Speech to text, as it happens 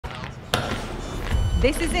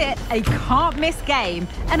This is it, a can't-miss game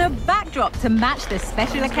and a backdrop to match the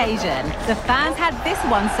special occasion. The fans had this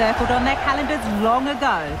one circled on their calendars long ago,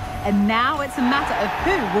 and now it's a matter of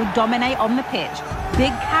who will dominate on the pitch.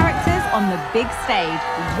 Big characters on the big stage.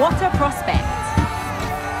 What a prospect.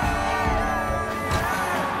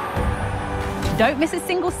 Don't miss a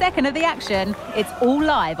single second of the action. It's all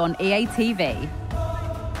live on EA TV.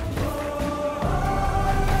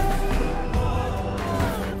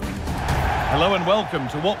 Hello and welcome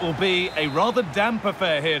to what will be a rather damp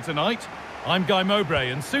affair here tonight. I'm Guy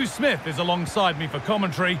Mowbray and Sue Smith is alongside me for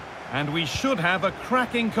commentary, and we should have a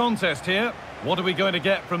cracking contest here. What are we going to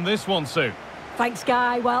get from this one, Sue? Thanks,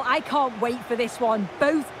 Guy. Well, I can't wait for this one.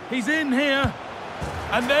 Both... He's in here,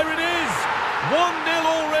 and there it is! 1-0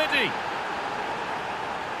 already!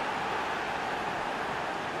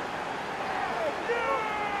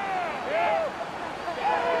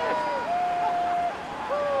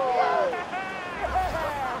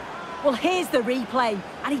 Well, here's the replay,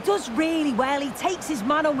 and he does really well. He takes his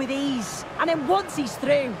man on with ease. And then once he's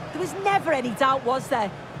through, there was never any doubt, was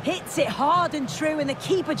there? Hits it hard and true, and the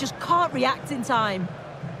keeper just can't react in time.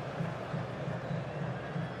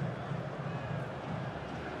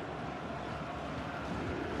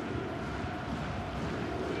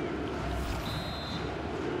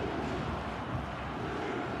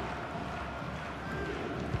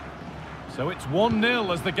 So it's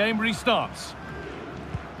 1-0 as the game restarts.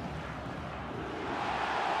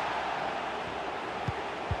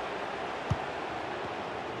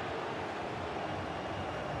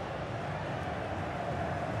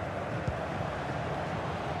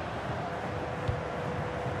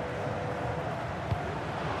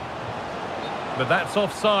 But that's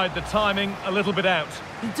offside, the timing a little bit out.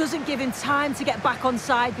 He doesn't give him time to get back on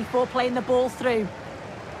side before playing the ball through.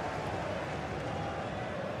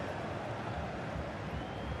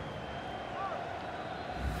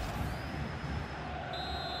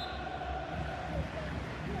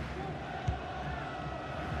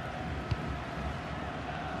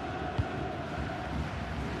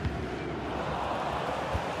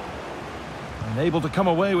 And able to come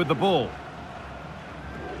away with the ball.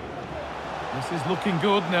 This is looking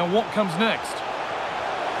good. Now what comes next?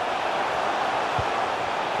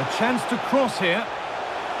 A chance to cross here.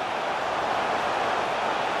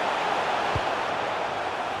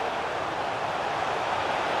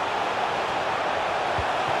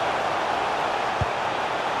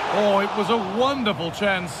 Oh, it was a wonderful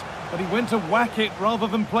chance, but he went to whack it rather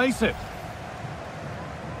than place it.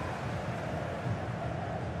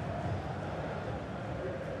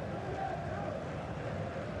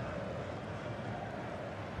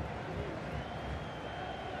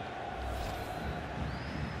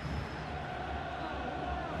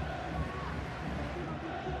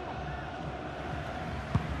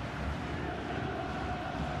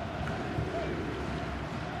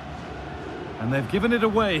 And they've given it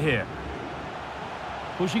away here.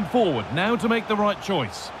 Pushing forward now to make the right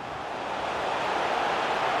choice.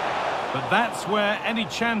 But that's where any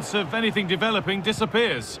chance of anything developing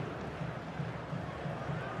disappears.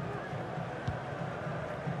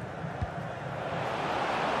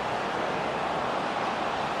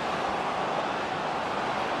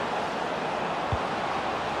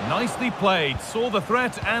 Nicely played, saw the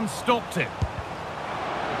threat and stopped it.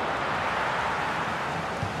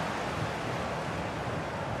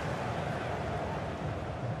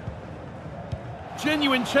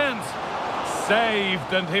 Genuine chance.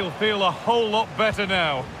 Saved, and he'll feel a whole lot better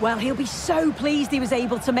now. Well, he'll be so pleased he was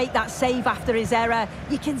able to make that save after his error.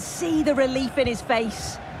 You can see the relief in his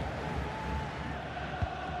face.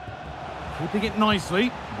 Keeping it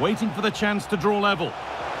nicely, waiting for the chance to draw level.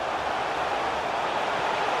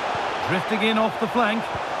 Drifting in off the flank.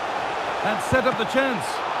 That set up the chance,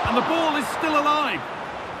 and the ball is still alive.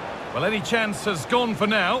 Well, any chance has gone for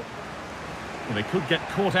now. Well, they could get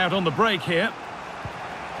caught out on the break here.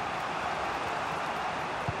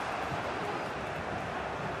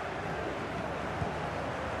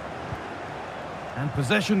 And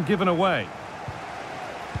possession given away.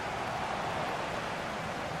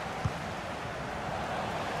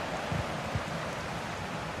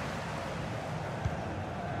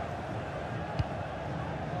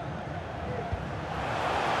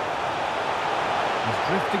 He's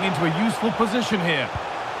drifting into a useful position here.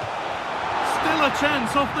 Still a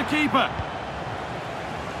chance off the keeper.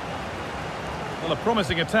 Well, a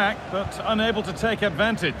promising attack, but unable to take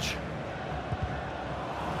advantage.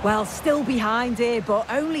 Well, still behind here, but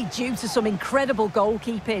only due to some incredible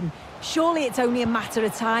goalkeeping. Surely it's only a matter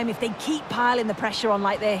of time if they keep piling the pressure on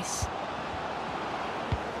like this.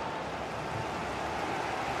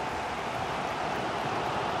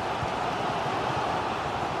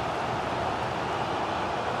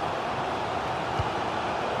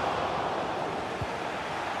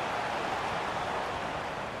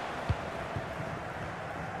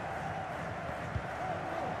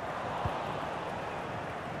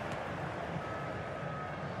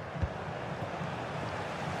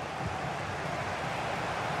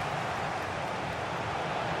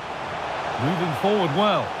 Moving forward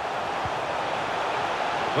well.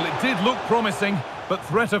 Well, it did look promising, but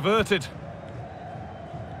threat averted.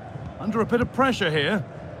 Under a bit of pressure here.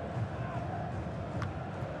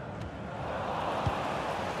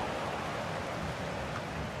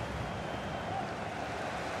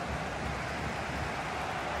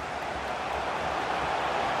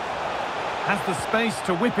 Has the space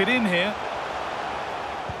to whip it in here.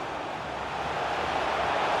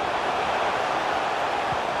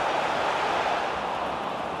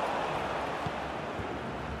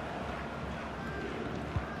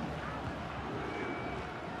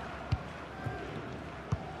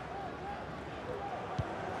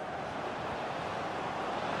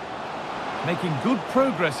 Making good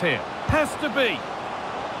progress here. Has to be.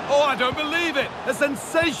 Oh, I don't believe it. A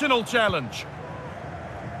sensational challenge.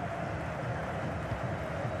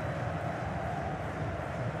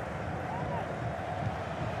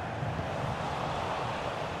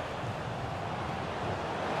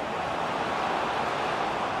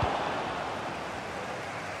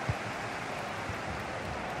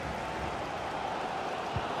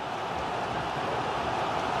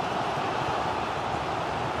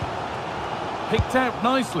 Picked out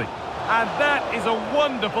nicely. And that is a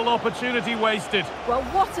wonderful opportunity wasted. Well,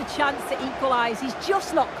 what a chance to equalise. He's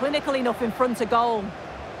just not clinical enough in front of goal.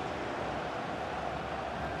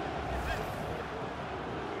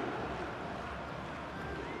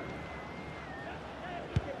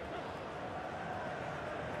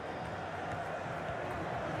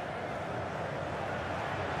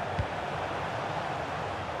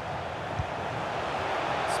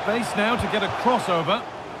 Space now to get a crossover.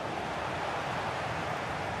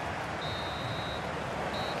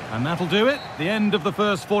 And that'll do it. The end of the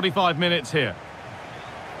first 45 minutes here.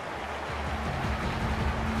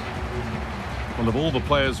 Well, of all the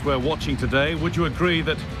players we're watching today, would you agree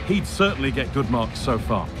that he'd certainly get good marks so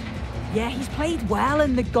far? Yeah, he's played well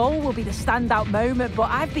and the goal will be the standout moment,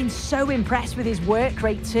 but I've been so impressed with his work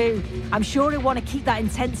rate too. I'm sure he'll want to keep that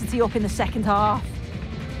intensity up in the second half.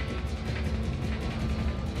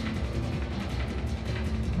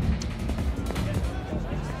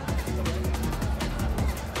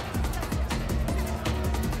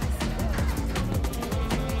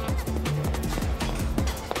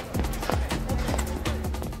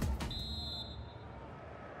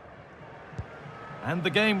 And the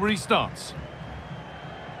game restarts.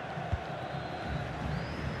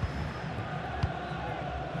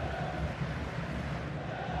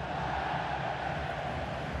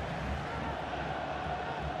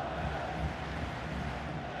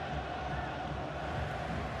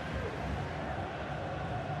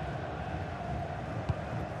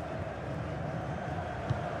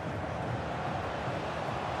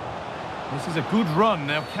 This is a good run.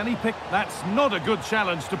 Now, can he pick? That's not a good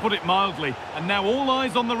challenge, to put it mildly. And now all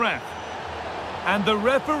eyes on the ref. And the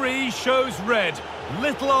referee shows red.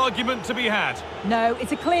 Little argument to be had. No,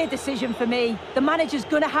 it's a clear decision for me. The manager's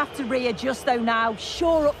going to have to readjust, though, now.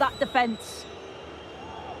 Shore up that defence.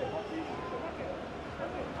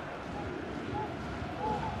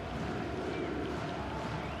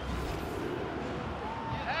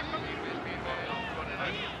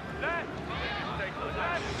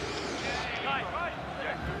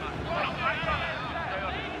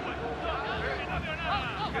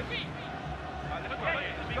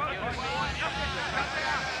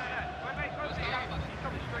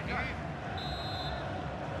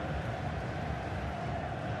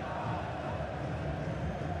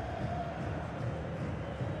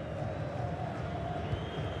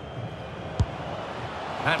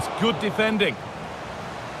 That's good defending.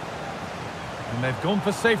 And they've gone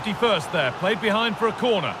for safety first there. Played behind for a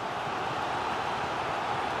corner.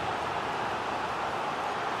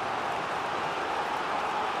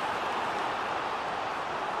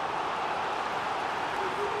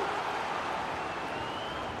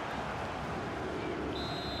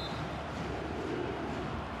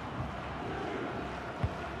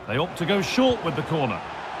 They opt to go short with the corner.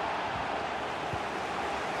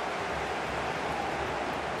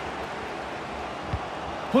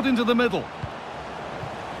 Put into the middle.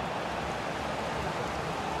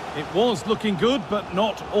 It was looking good, but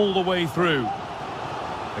not all the way through.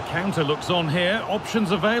 The counter looks on here.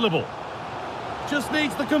 Options available. Just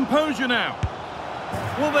needs the composure now.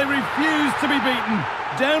 Well, they refuse to be beaten.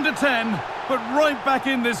 Down to 10, but right back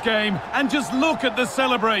in this game. And just look at the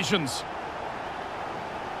celebrations.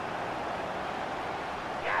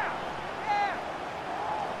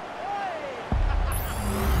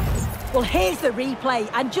 Well, here's the replay,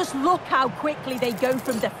 and just look how quickly they go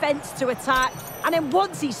from defence to attack. And then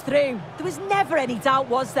once he's through, there was never any doubt,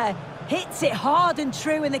 was there? Hits it hard and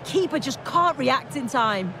true, and the keeper just can't react in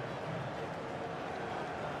time.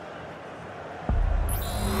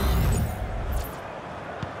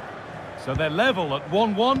 So they're level at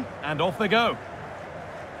 1-1 and off they go.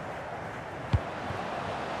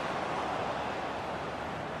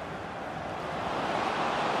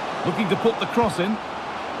 Looking to put the cross in. And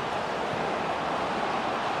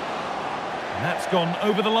that's gone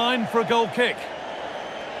over the line for a goal kick.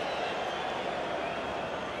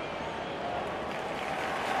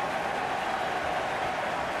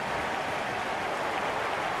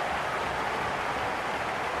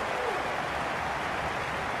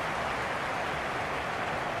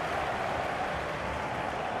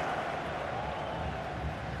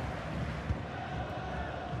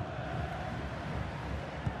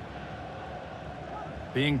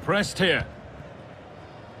 Being pressed here.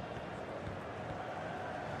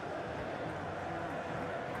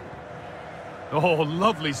 Oh,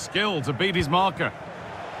 lovely skill to beat his marker.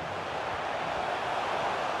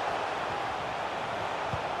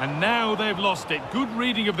 And now they've lost it. Good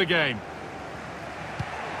reading of the game.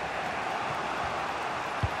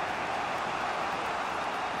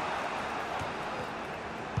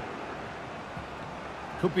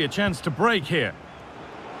 Could be a chance to break here.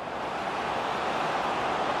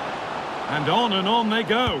 And on they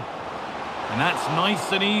go. And that's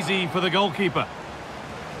nice and easy for the goalkeeper.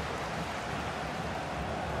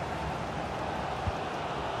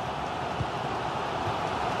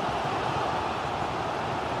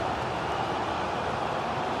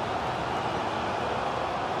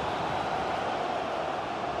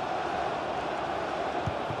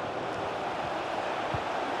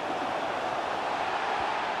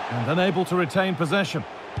 And unable to retain possession.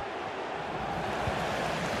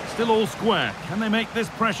 Still all square. Can they make this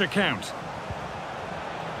pressure count?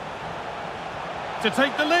 To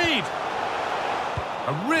take the lead.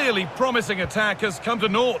 A really promising attack has come to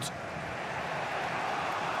naught.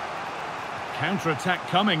 Counter-attack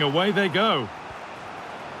coming, away they go.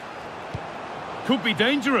 Could be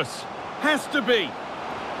dangerous. Has to be.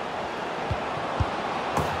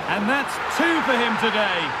 And that's 2 for him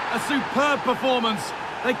today. A superb performance.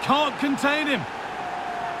 They can't contain him.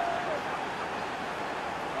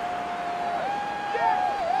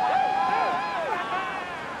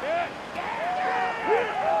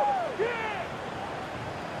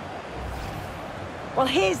 Well,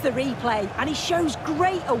 here's the replay, and he shows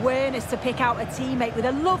great awareness to pick out a teammate with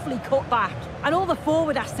a lovely cutback. And all the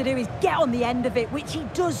forward has to do is get on the end of it, which he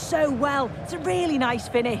does so well. It's a really nice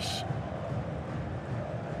finish.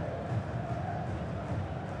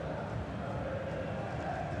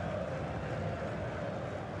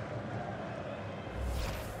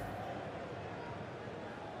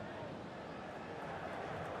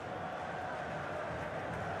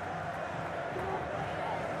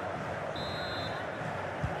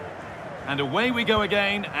 And away we go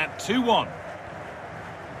again at 2-1.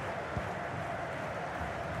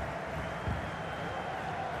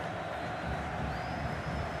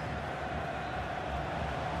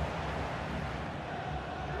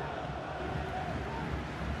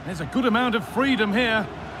 There's a good amount of freedom here.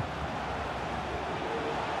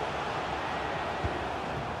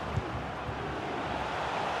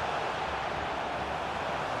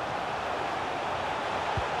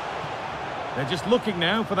 They're just looking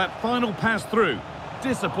now for that final pass through.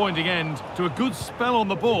 Disappointing end to a good spell on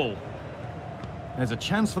the ball. There's a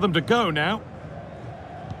chance for them to go now.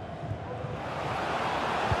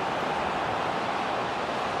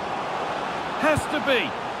 Has to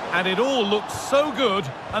be. And it all looked so good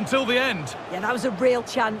until the end. Yeah, that was a real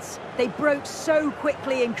chance. They broke so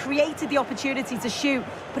quickly and created the opportunity to shoot,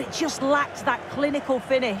 but it just lacked that clinical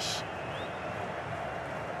finish.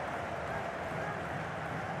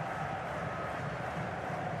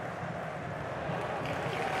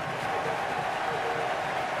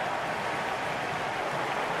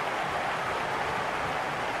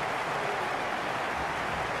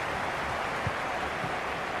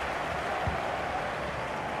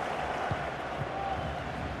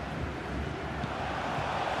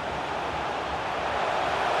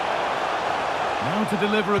 Now to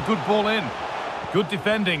deliver a good ball in. Good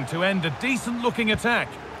defending to end a decent-looking attack.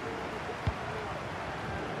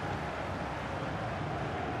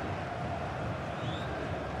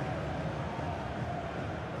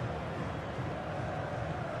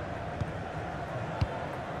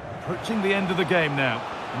 Approaching the end of the game now.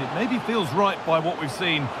 And it maybe feels right by what we've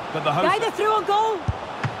seen, but the host... Guy they're through on goal!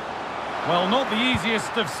 Well, not the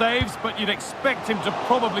easiest of saves, but you'd expect him to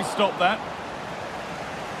probably stop that.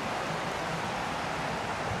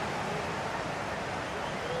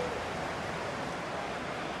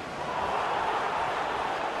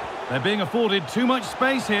 They're being afforded too much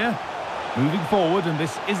space here. Moving forward, and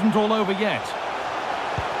this isn't all over yet.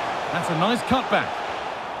 That's a nice cutback.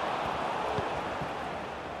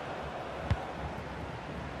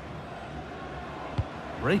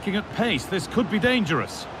 Breaking at pace, this could be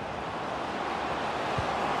dangerous.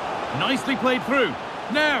 Nicely played through.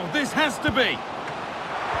 Now, this has to be.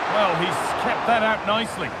 Well, he's kept that out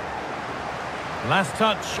nicely. Last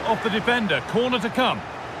touch off the defender, corner to come.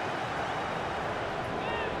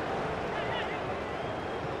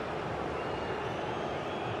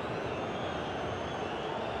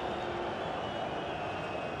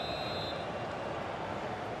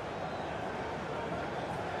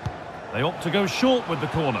 They opt to go short with the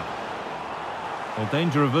corner. Well,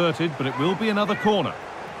 danger averted, but it will be another corner.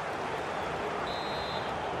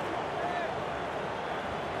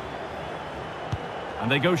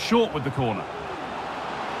 And they go short with the corner.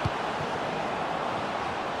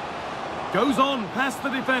 Goes on past the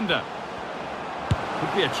defender.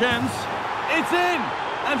 Could be a chance. It's in!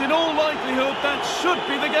 And in all likelihood, that should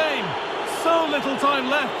be the game. So little time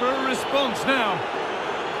left for a response now.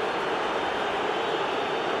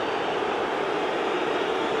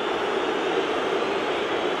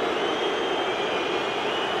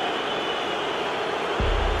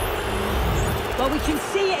 Well, we can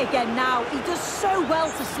see it again now. He does so well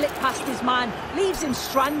to slip past his man, leaves him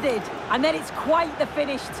stranded. And then it's quite the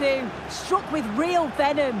finish too. Struck with real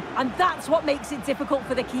venom, and that's what makes it difficult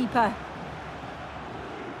for the keeper.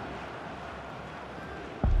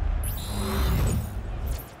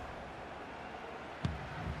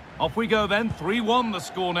 Off we go then, 3-1 the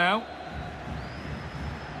score now.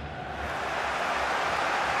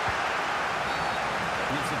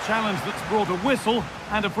 And it's a challenge that's brought a whistle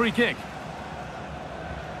and a free kick.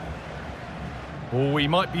 Oh, he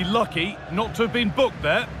might be lucky not to have been booked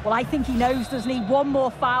there. Well, I think he knows, doesn't he? One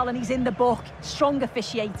more foul and he's in the book. Strong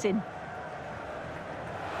officiating.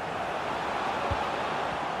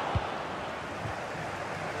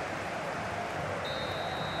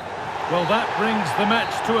 Well, that brings the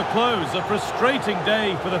match to a close. A frustrating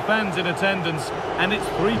day for the fans in attendance, and it's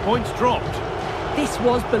 3 points dropped. This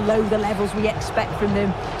was below the levels we expect from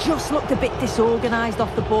them. Just looked a bit disorganised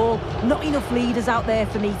off the ball. Not enough leaders out there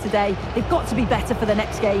for me today. They've got to be better for the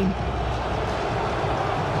next game.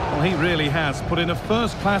 Well, he really has put in a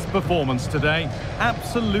first-class performance today.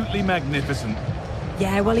 Absolutely magnificent.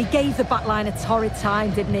 Yeah, well, he gave the backline a torrid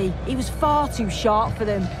time, didn't he? He was far too sharp for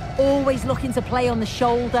them. Always looking to play on the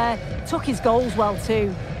shoulder. Took his goals well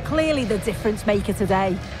too. Clearly the difference maker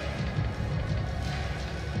today.